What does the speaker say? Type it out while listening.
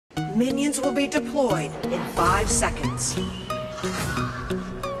Minions will be deployed in 5 seconds.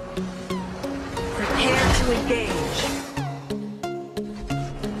 Prepare to engage.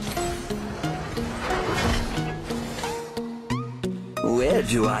 Where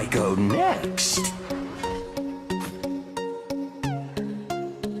do I go next?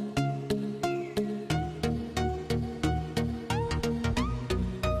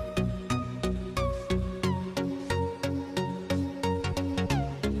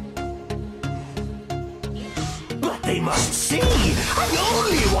 But they must see! I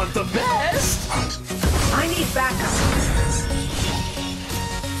only want the best! I need backup.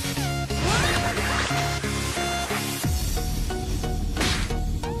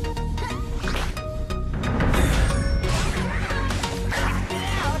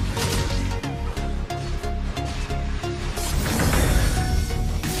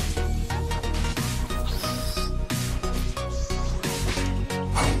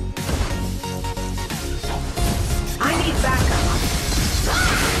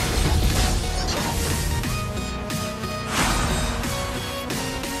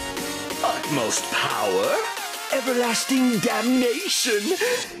 Utmost power? Everlasting damnation?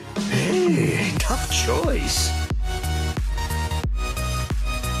 Hey, tough choice.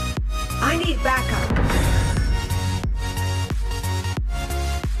 I need backup.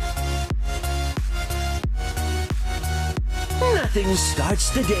 Nothing starts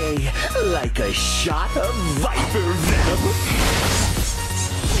the day like a shot of viper venom.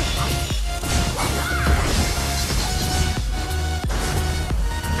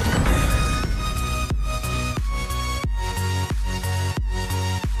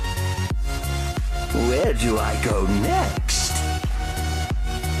 Where do I go next?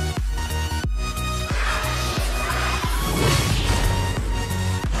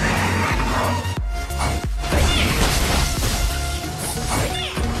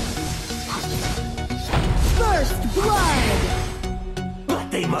 First blood!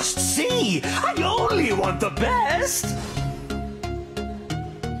 But they must see! I only want the best!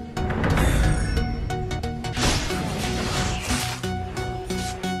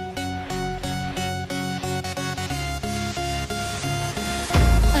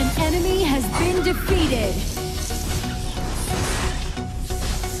 Enemy has been defeated.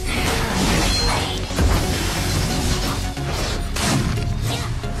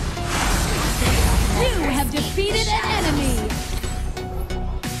 You have defeated an enemy.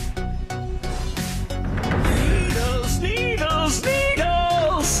 Needles, needles,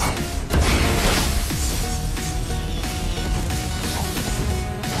 needles!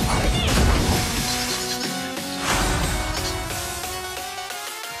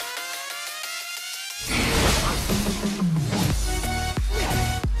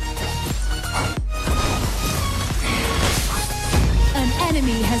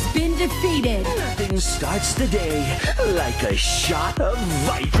 Enemy has been defeated. Nothing starts the day like a shot of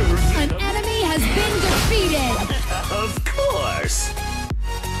viper venom. An enemy has been defeated. Of course!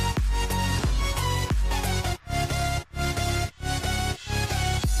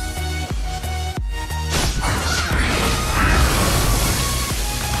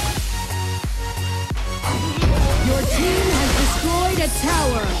 Your team has destroyed a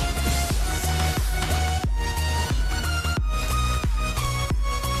tower.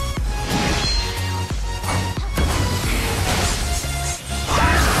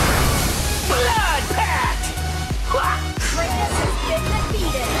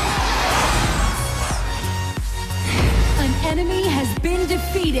 Enemy has been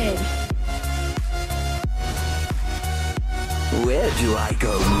defeated. Where do I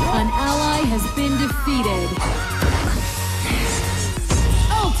go now? An ally has been defeated.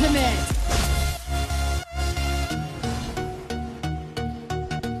 Ultimate!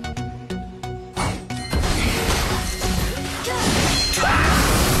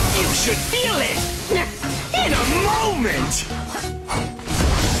 You should feel it! In a moment!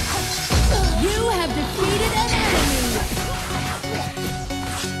 You have defeated an enemy!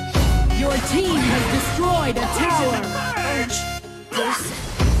 Your team has destroyed a tower!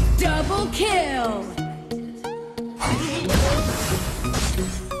 Double kill!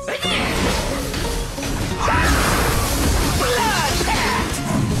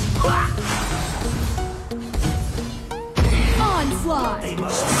 Onslaught! They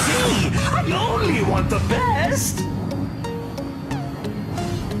must see! I only want the best!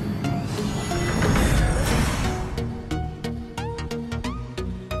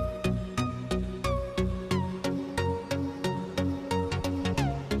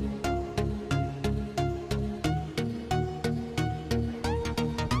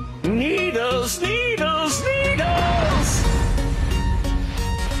 Needles, needles, needles!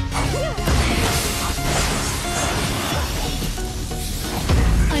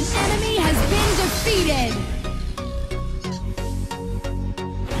 defeated!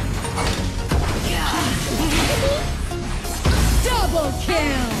 Double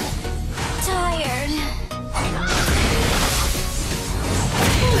kill! Tired.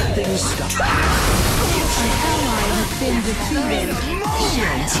 Nothing stops. An ally has been defeated.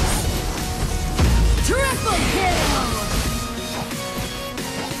 Triple kill!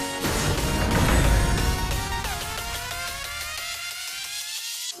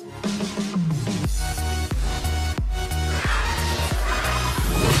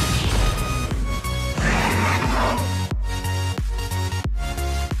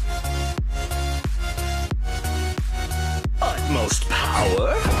 Utmost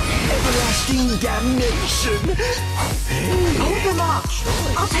power, everlasting damnation. Hold them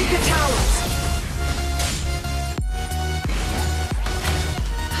off. I'll take the towers.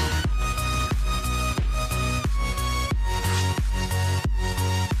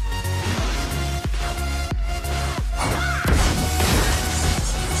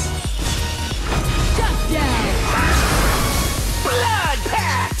 Shut down! Blood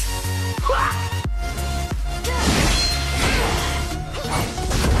pact.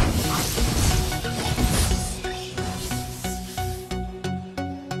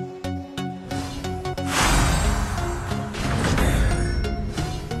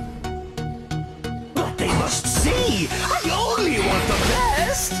 But they must see. I only want the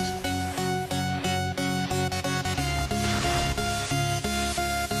best.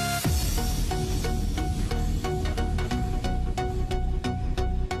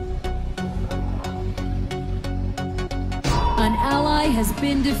 An ally has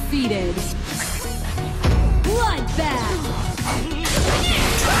been defeated. Bloodbath!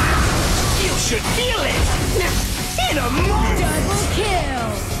 You should feel it in a moment. Double kill!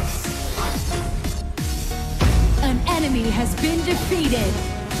 An enemy has been defeated.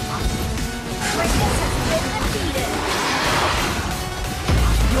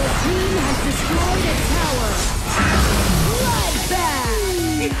 Your team has destroyed a tower.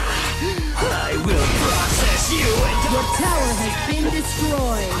 Bloodbath! I will process you and Your tower has been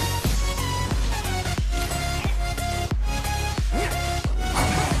destroyed.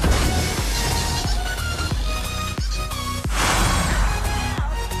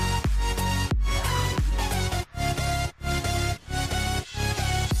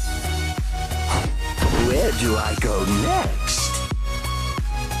 Where do I go next?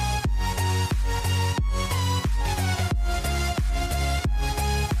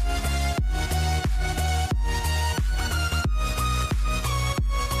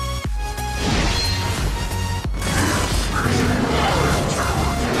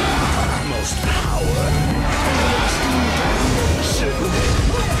 Most power.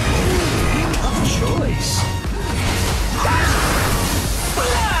 Of choice.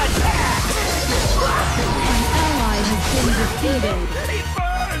 Blood pact. An ally has been defeated. It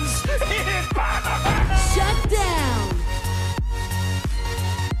burns! It burns! Shut down!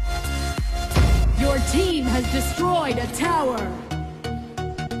 Your team has destroyed a tower.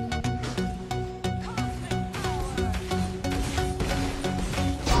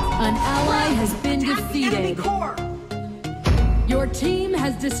 An ally has been Attack the enemy defeated. core. Your team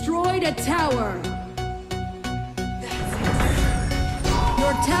has destroyed a tower.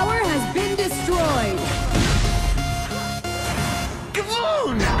 Your tower has been destroyed.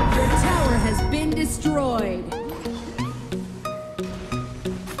 Gavoon! Your tower has been destroyed.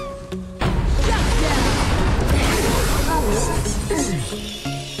 Shut down.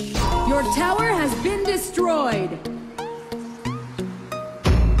 Your tower has been destroyed.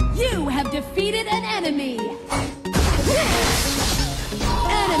 You have defeated an enemy.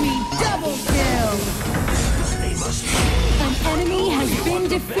 Enemy double kill. They must An enemy has been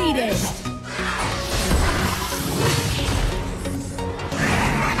defeated.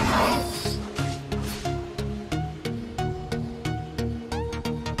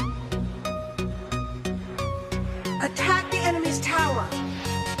 Attack the enemy's tower.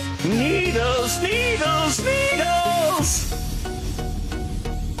 Needles, needles, needles!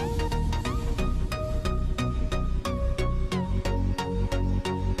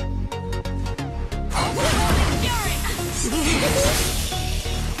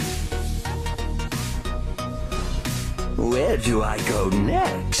 Where do I go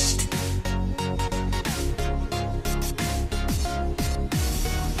next?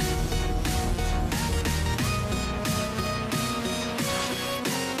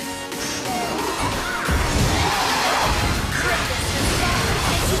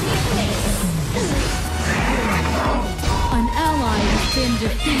 An ally has been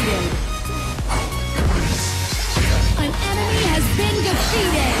defeated. An enemy has been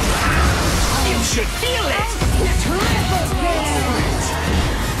defeated. You should feel it! Triple kill!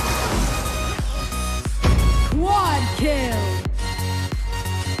 Quad kill!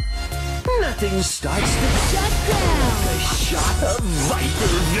 Nothing starts the Shut down! a shot of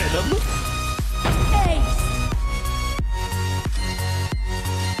viper venom. Ace!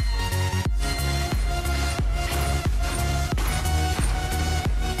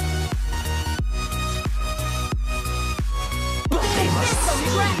 But they must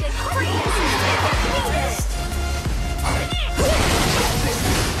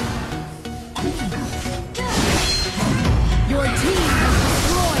Your team has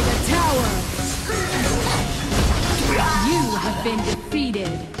destroyed a tower! You have been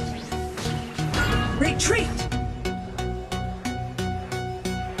defeated! Retreat!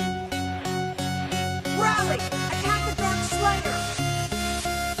 Rally! Attack the Dark Slayer!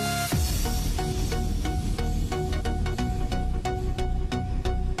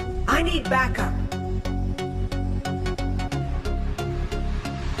 I need backup.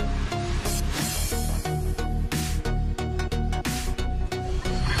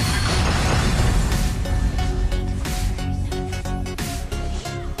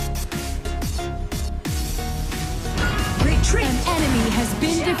 Retreat! An enemy has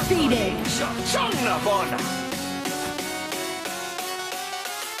been defeated! Bona.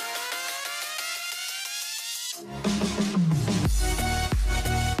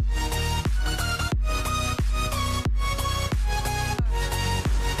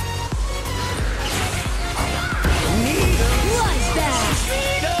 Bloodbath!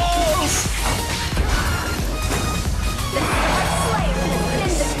 Needles! The Dark Slayer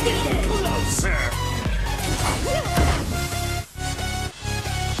has been defeated. Closer!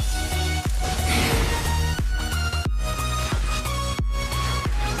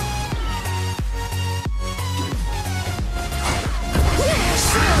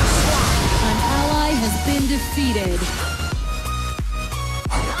 An ally has been defeated.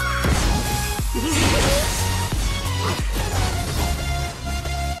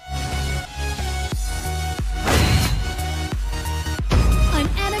 An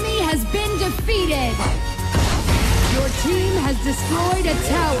enemy has been defeated. Your team has destroyed a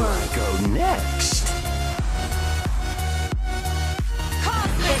tower. Go next.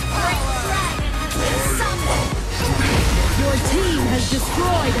 Cosmic Dragon has been summoned. Your team has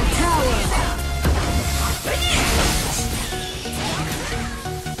destroyed a tower.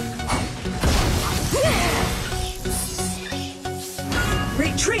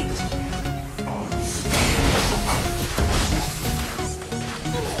 Retreat!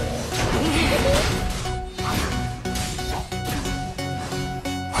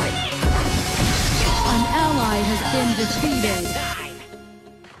 An ally has been defeated.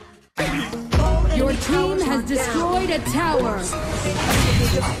 All Your enemy team towers has are destroyed a tower. down. Will be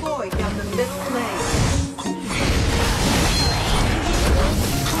deployed down the middle lane.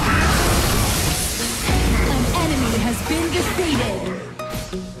 An enemy has been defeated.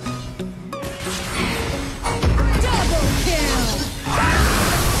 Double kill!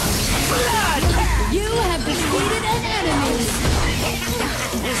 You have defeated an enemy.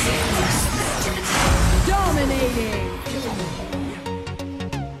 Dominating.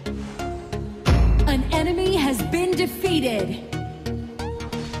 An enemy has been defeated.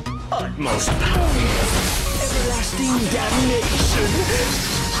 Utmost power. Everlasting damnation.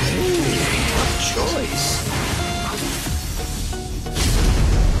 Tough choice.